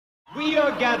We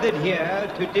are gathered here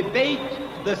to debate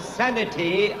the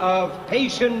sanity of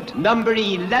patient number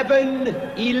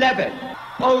 1111,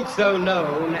 also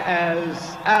known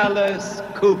as Alice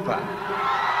Cooper.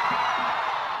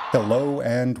 Hello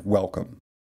and welcome.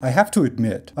 I have to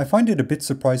admit, I find it a bit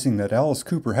surprising that Alice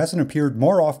Cooper hasn't appeared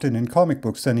more often in comic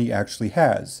books than he actually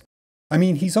has. I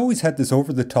mean, he's always had this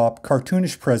over-the-top,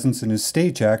 cartoonish presence in his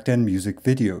stage act and music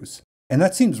videos, and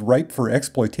that seems ripe for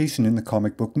exploitation in the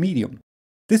comic book medium.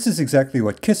 This is exactly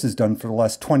what Kiss has done for the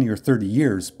last 20 or 30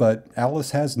 years, but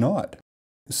Alice has not.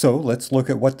 So let's look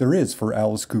at what there is for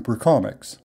Alice Cooper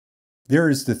comics. There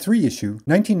is the 3-issue,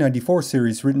 1994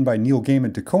 series written by Neil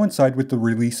Gaiman to coincide with the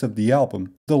release of the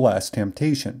album, The Last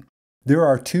Temptation. There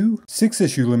are 2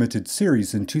 6-issue limited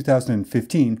series in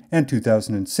 2015 and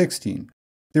 2016.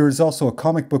 There is also a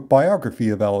comic book biography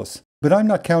of Alice, but I'm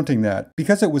not counting that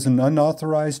because it was an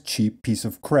unauthorized cheap piece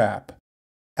of crap.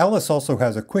 Alice also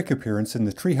has a quick appearance in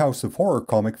the Treehouse of Horror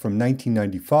comic from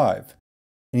 1995.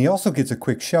 And he also gets a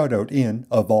quick shout out in,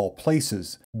 of all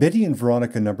places, Betty and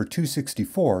Veronica number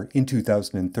 264 in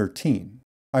 2013.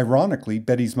 Ironically,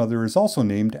 Betty's mother is also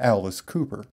named Alice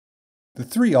Cooper. The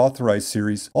 3 authorized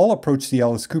series all approach the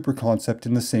Alice Cooper concept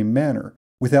in the same manner,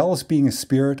 with Alice being a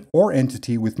spirit or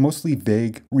entity with mostly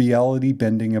vague,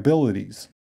 reality-bending abilities.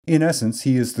 In essence,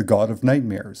 he is the god of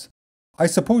nightmares. I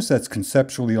suppose that's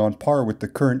conceptually on par with the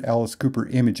current Alice Cooper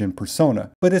image and persona,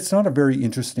 but it's not a very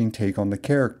interesting take on the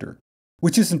character.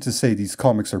 Which isn't to say these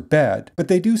comics are bad, but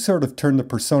they do sort of turn the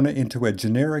persona into a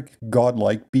generic,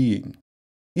 godlike being.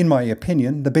 In my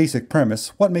opinion, the basic premise,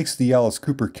 what makes the Alice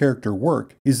Cooper character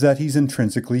work, is that he's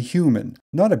intrinsically human,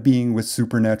 not a being with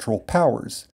supernatural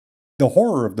powers. The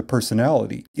horror of the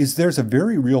personality is there's a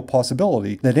very real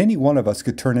possibility that any one of us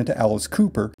could turn into Alice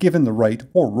Cooper given the right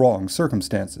or wrong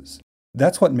circumstances.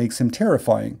 That's what makes him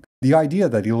terrifying, the idea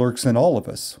that he lurks in all of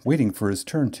us, waiting for his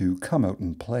turn to come out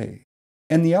and play.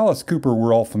 And the Alice Cooper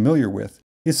we're all familiar with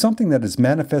is something that is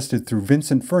manifested through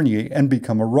Vincent Furnier and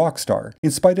become a rock star, in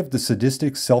spite of the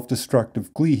sadistic,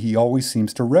 self-destructive glee he always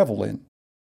seems to revel in.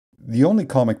 The only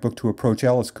comic book to approach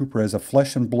Alice Cooper as a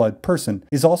flesh and blood person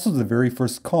is also the very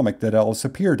first comic that Alice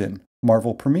appeared in,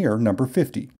 Marvel Premiere number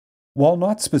 50. While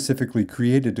not specifically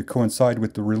created to coincide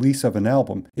with the release of an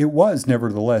album, it was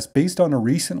nevertheless based on a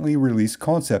recently released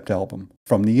concept album,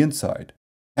 From the Inside.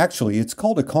 Actually, it's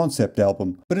called a concept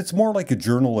album, but it's more like a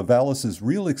journal of Alice's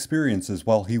real experiences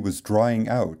while he was drying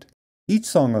out. Each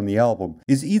song on the album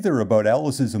is either about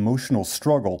Alice's emotional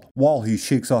struggle while he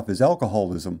shakes off his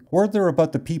alcoholism, or they're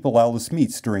about the people Alice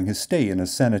meets during his stay in a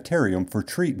sanitarium for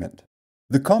treatment.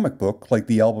 The comic book, like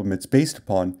the album it's based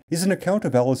upon, is an account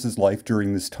of Alice's life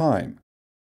during this time.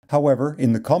 However,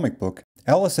 in the comic book,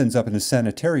 Alice ends up in a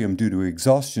sanitarium due to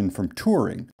exhaustion from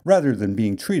touring, rather than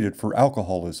being treated for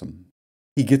alcoholism.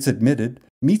 He gets admitted,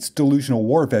 meets delusional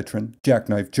war veteran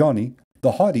Jackknife Johnny,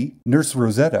 the haughty Nurse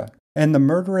Rosetta, and the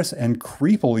murderous and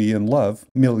creepily in love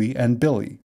Millie and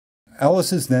Billy.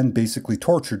 Alice is then basically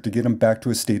tortured to get him back to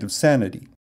a state of sanity.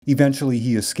 Eventually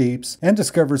he escapes and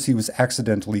discovers he was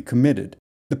accidentally committed.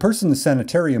 The person the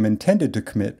sanitarium intended to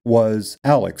commit was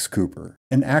Alex Cooper,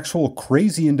 an actual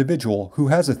crazy individual who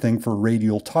has a thing for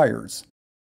radial tires.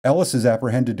 Alice is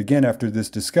apprehended again after this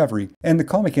discovery, and the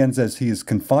comic ends as he is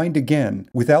confined again,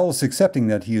 with Alice accepting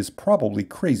that he is probably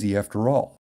crazy after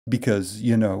all. Because,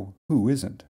 you know, who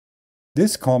isn't?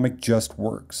 This comic just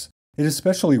works. It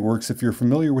especially works if you're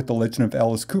familiar with the legend of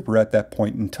Alice Cooper at that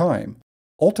point in time.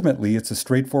 Ultimately, it's a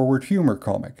straightforward humor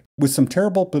comic, with some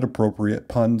terrible but appropriate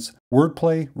puns,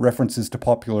 wordplay, references to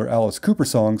popular Alice Cooper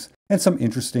songs, and some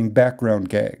interesting background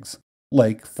gags.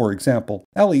 Like, for example,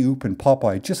 Alley-Oop and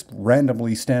Popeye just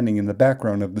randomly standing in the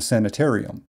background of the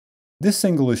sanitarium. This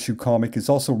single-issue comic is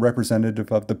also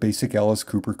representative of the basic Alice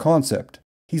Cooper concept.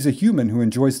 He's a human who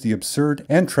enjoys the absurd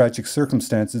and tragic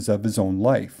circumstances of his own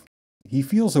life. He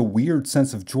feels a weird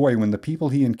sense of joy when the people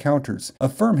he encounters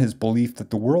affirm his belief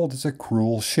that the world is a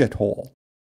cruel shithole.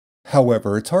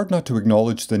 However, it's hard not to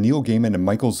acknowledge the Neil Gaiman and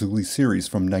Michael Zulli series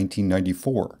from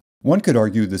 1994. One could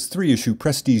argue this 3-issue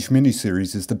prestige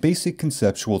miniseries is the basic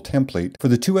conceptual template for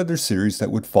the 2 other series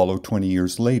that would follow 20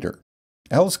 years later.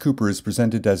 Alice Cooper is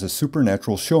presented as a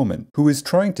supernatural showman who is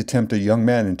trying to tempt a young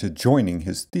man into joining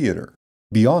his theater.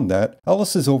 Beyond that,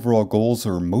 Alice's overall goals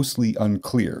are mostly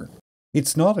unclear.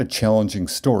 It's not a challenging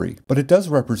story, but it does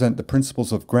represent the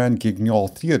principles of Grand Guignol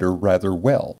theater rather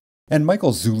well, and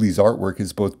Michael Zulli's artwork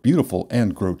is both beautiful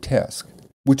and grotesque,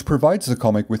 which provides the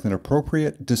comic with an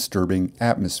appropriate, disturbing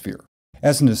atmosphere.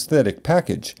 As an aesthetic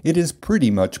package, it is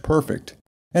pretty much perfect,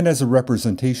 and as a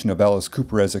representation of Alice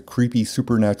Cooper as a creepy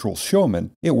supernatural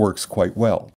showman, it works quite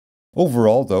well.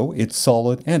 Overall, though, it's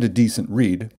solid and a decent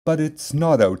read, but it's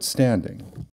not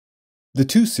outstanding. The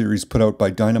two series put out by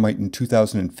Dynamite in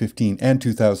 2015 and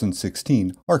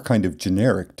 2016 are kind of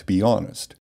generic, to be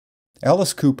honest.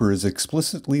 Alice Cooper is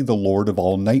explicitly the Lord of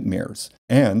all nightmares,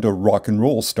 and a rock and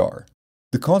roll star.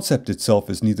 The concept itself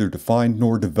is neither defined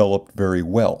nor developed very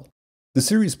well. The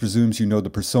series presumes you know the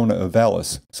persona of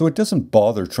Alice, so it doesn't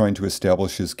bother trying to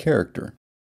establish his character.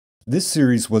 This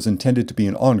series was intended to be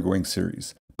an ongoing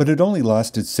series, but it only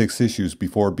lasted 6 issues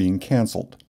before being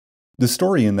cancelled. The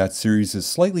story in that series is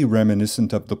slightly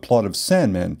reminiscent of the plot of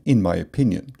Sandman, in my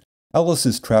opinion. Alice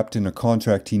is trapped in a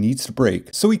contract he needs to break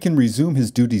so he can resume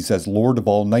his duties as Lord of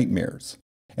all nightmares.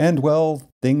 And well,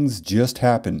 things just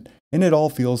happen, and it all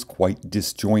feels quite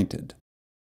disjointed.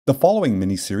 The following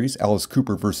miniseries, Alice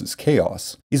Cooper vs.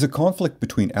 Chaos, is a conflict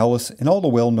between Alice and all the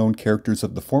well-known characters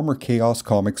of the former Chaos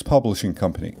Comics publishing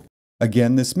company.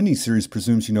 Again, this miniseries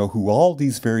presumes you know who all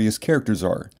these various characters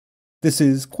are. This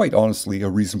is, quite honestly, a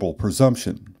reasonable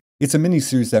presumption. It's a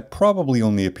miniseries that probably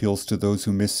only appeals to those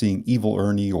who miss seeing Evil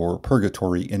Ernie or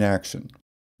Purgatory in action.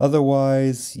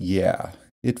 Otherwise, yeah,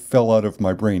 it fell out of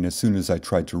my brain as soon as I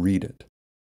tried to read it.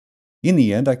 In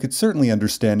the end, I could certainly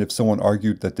understand if someone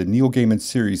argued that the Neil Gaiman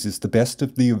series is the best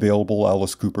of the available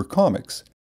Alice Cooper comics.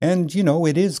 And, you know,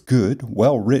 it is good,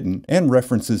 well written, and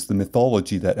references the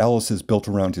mythology that Alice has built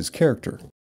around his character.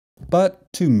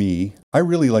 But, to me, I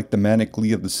really like the manic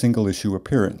glee of the single-issue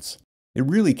appearance. It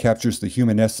really captures the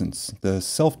human essence, the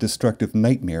self-destructive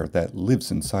nightmare that lives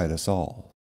inside us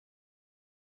all.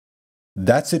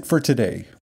 That's it for today.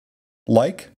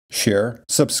 Like, share,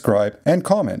 subscribe, and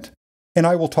comment, and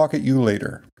I will talk at you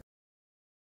later.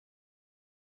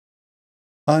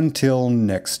 Until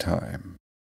next time.